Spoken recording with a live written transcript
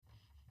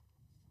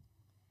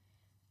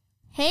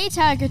Hey,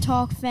 Tiger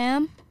Talk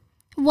fam.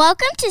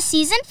 Welcome to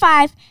Season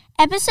 5,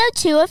 Episode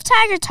 2 of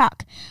Tiger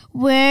Talk.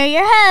 We're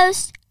your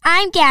hosts.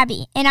 I'm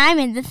Gabby, and I'm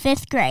in the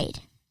 5th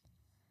grade.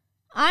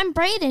 I'm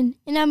Brayden,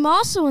 and I'm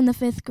also in the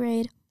 5th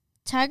grade.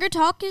 Tiger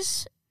Talk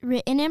is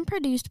written and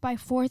produced by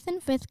 4th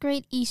and 5th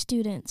grade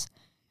E-students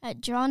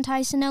at John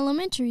Tyson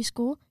Elementary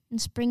School in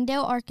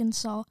Springdale,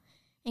 Arkansas.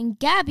 And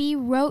Gabby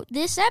wrote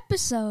this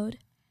episode.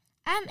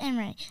 I'm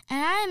Emerie,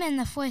 and I am in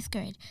the 4th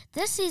grade.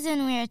 This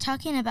season we are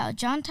talking about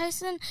John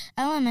Tyson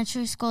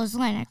Elementary School's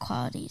learner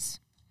qualities.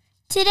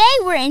 Today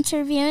we're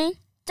interviewing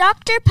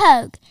Dr.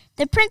 Poage,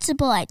 the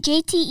principal at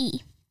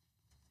JTE.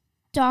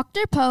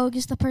 Dr. Poage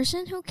is the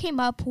person who came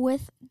up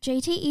with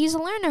JTE's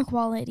learner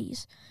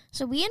qualities,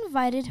 so we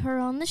invited her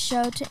on the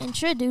show to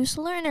introduce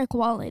learner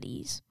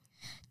qualities.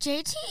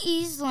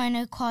 JTE's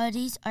learner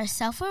qualities are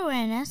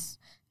self-awareness,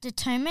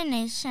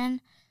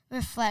 determination,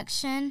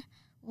 reflection,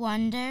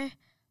 wonder,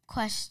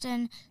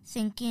 question,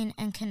 thinking,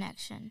 and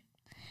connection.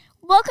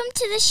 Welcome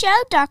to the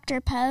show, Dr.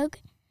 Poage.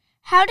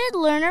 How did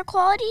learner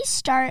qualities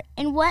start,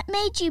 and what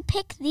made you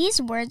pick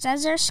these words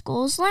as our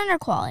school's learner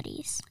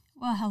qualities?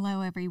 Well, hello,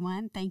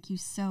 everyone. Thank you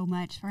so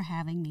much for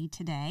having me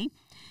today.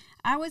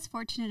 I was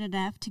fortunate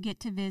enough to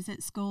get to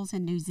visit schools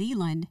in New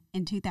Zealand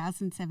in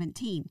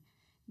 2017.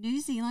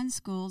 New Zealand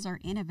schools are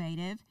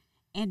innovative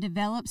and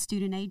develop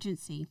student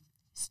agency.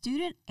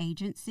 Student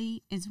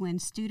agency is when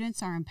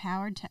students are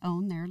empowered to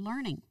own their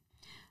learning.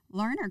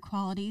 Learner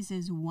qualities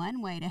is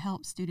one way to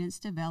help students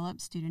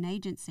develop student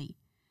agency.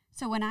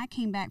 So when I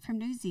came back from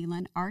New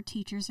Zealand, our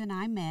teachers and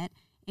I met,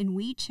 and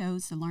we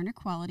chose the learner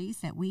qualities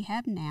that we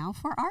have now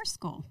for our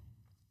school.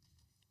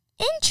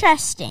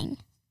 Interesting.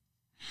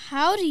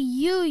 How do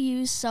you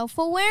use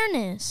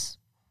self-awareness?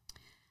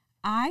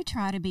 I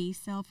try to be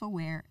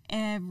self-aware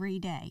every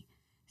day.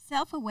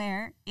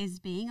 Self-aware is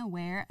being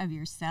aware of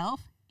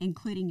yourself,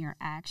 including your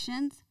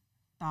actions,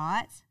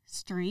 thoughts,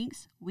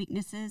 strengths,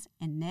 weaknesses,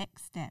 and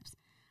next steps.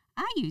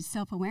 I use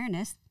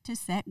self-awareness to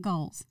set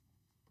goals.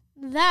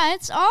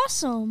 That's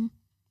awesome.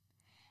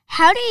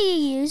 How do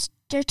you use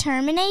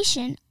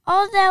determination,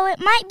 although it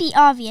might be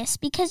obvious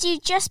because you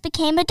just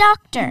became a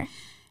doctor?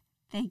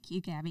 Thank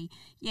you, Gabby.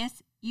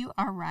 Yes, you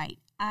are right.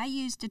 I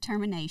use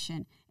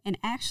determination and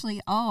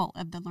actually all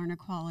of the learner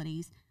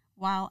qualities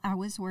while I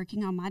was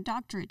working on my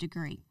doctorate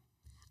degree.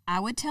 I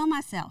would tell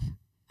myself,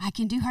 I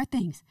can do hard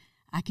things.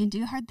 I can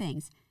do hard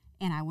things.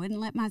 And I wouldn't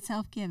let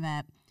myself give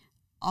up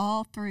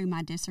all through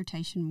my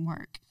dissertation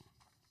work.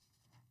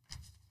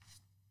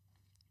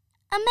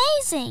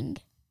 Amazing.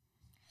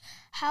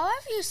 How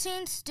have you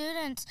seen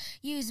students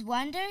use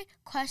wonder,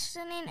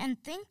 questioning,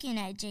 and thinking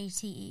at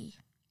JTE?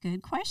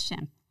 Good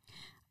question.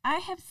 I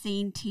have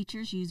seen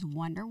teachers use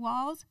wonder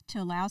walls to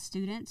allow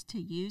students to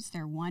use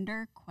their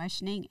wonder,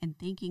 questioning, and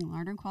thinking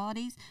learner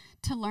qualities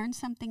to learn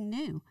something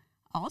new.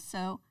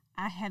 Also,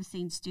 I have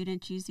seen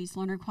students use these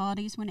learner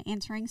qualities when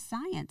answering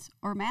science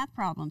or math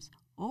problems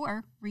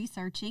or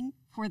researching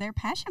for their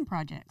passion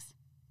projects.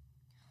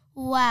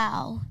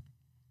 Wow.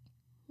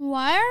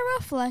 Why are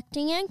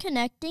reflecting and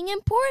connecting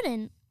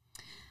important?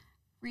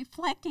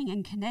 Reflecting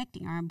and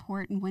connecting are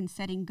important when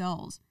setting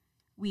goals.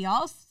 We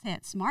all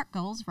set SMART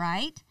goals,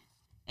 right?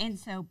 And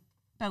so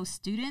both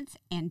students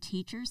and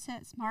teachers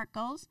set SMART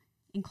goals,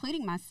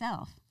 including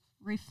myself.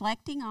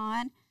 Reflecting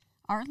on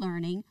our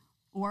learning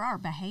or our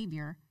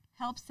behavior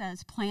helps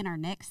us plan our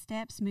next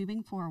steps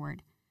moving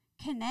forward.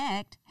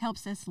 Connect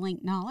helps us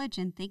link knowledge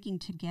and thinking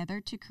together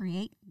to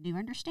create new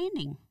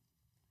understanding.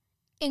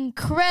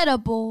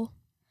 Incredible.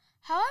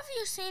 How have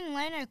you seen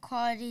learner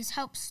qualities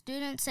help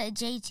students at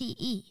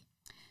JTE?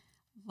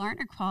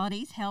 Learner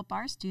qualities help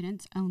our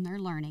students own their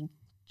learning.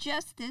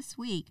 Just this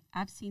week,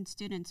 I've seen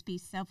students be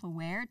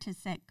self-aware to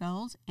set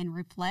goals and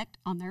reflect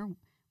on their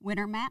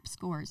winter map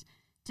scores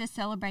to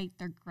celebrate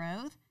their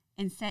growth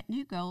and set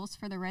new goals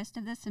for the rest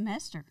of the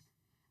semester.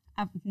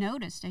 I've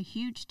noticed a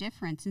huge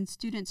difference in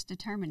students'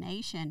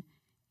 determination,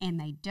 and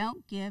they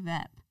don't give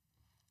up.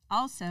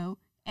 Also,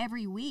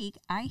 every week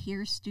I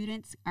hear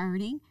students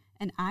earning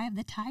an Eye of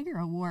the Tiger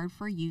Award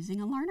for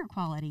using a learner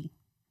quality.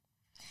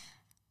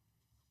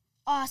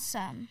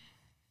 Awesome.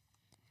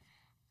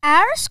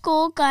 Our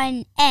school got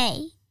an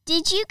A.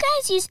 Did you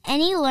guys use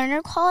any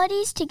learner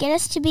qualities to get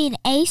us to be an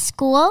A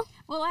school?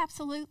 Well,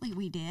 absolutely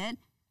we did.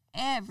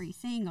 Every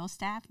single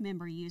staff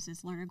member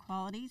uses learner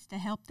qualities to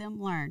help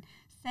them learn,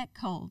 set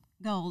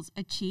goals,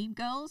 achieve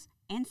goals,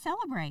 and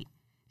celebrate.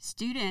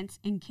 Students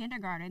in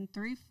kindergarten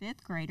through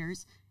 5th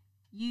graders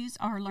use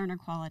our learner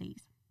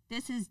qualities.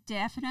 This is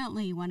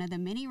definitely one of the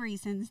many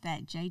reasons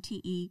that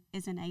JTE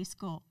is an A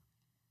school.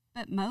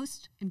 But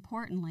most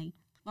importantly,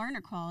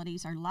 learner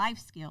qualities are life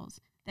skills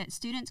that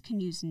students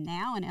can use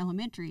now in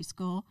elementary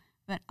school,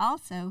 but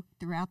also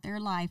throughout their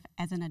life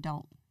as an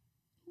adult.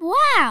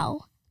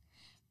 Wow!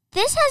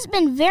 This has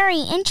been very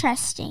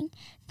interesting.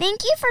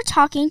 Thank you for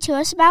talking to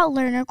us about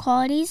learner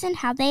qualities and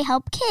how they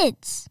help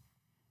kids.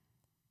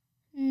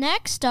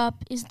 Next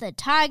up is the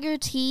Tiger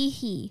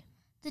Tee-hee.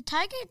 The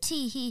Tiger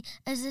Tee-hee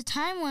is a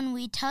time when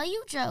we tell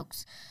you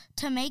jokes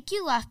to make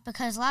you laugh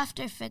because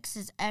laughter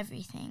fixes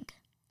everything.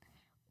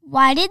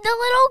 Why did the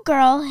little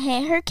girl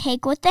hit her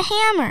cake with the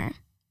hammer?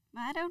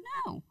 I don't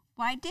know.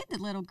 Why did the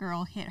little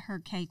girl hit her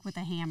cake with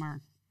a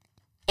hammer?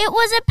 It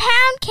was a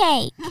pound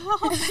cake.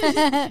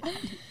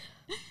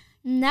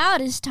 Now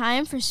it is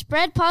time for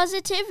Spread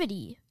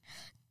Positivity.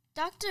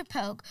 Dr.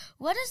 Pogue,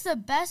 what is the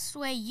best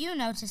way you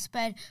know to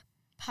spread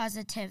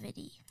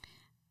positivity?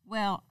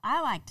 Well,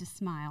 I like to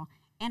smile,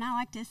 and I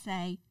like to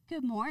say,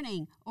 good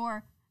morning,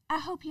 or I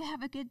hope you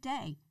have a good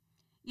day.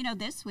 You know,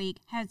 this week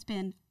has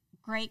been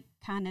Great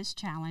Kindness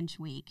Challenge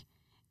Week.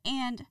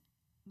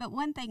 But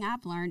one thing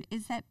I've learned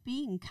is that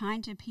being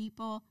kind to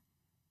people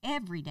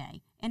every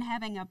day and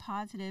having a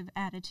positive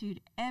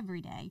attitude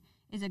every day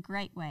is a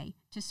great way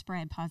to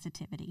spread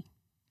positivity.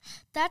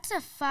 That's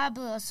a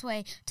fabulous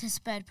way to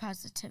spread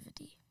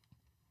positivity.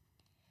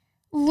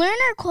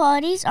 Learner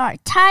qualities are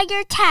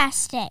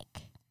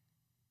Tiger-tastic.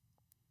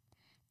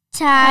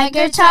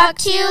 Tiger, talk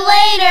to you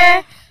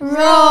later.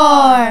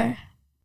 Roar.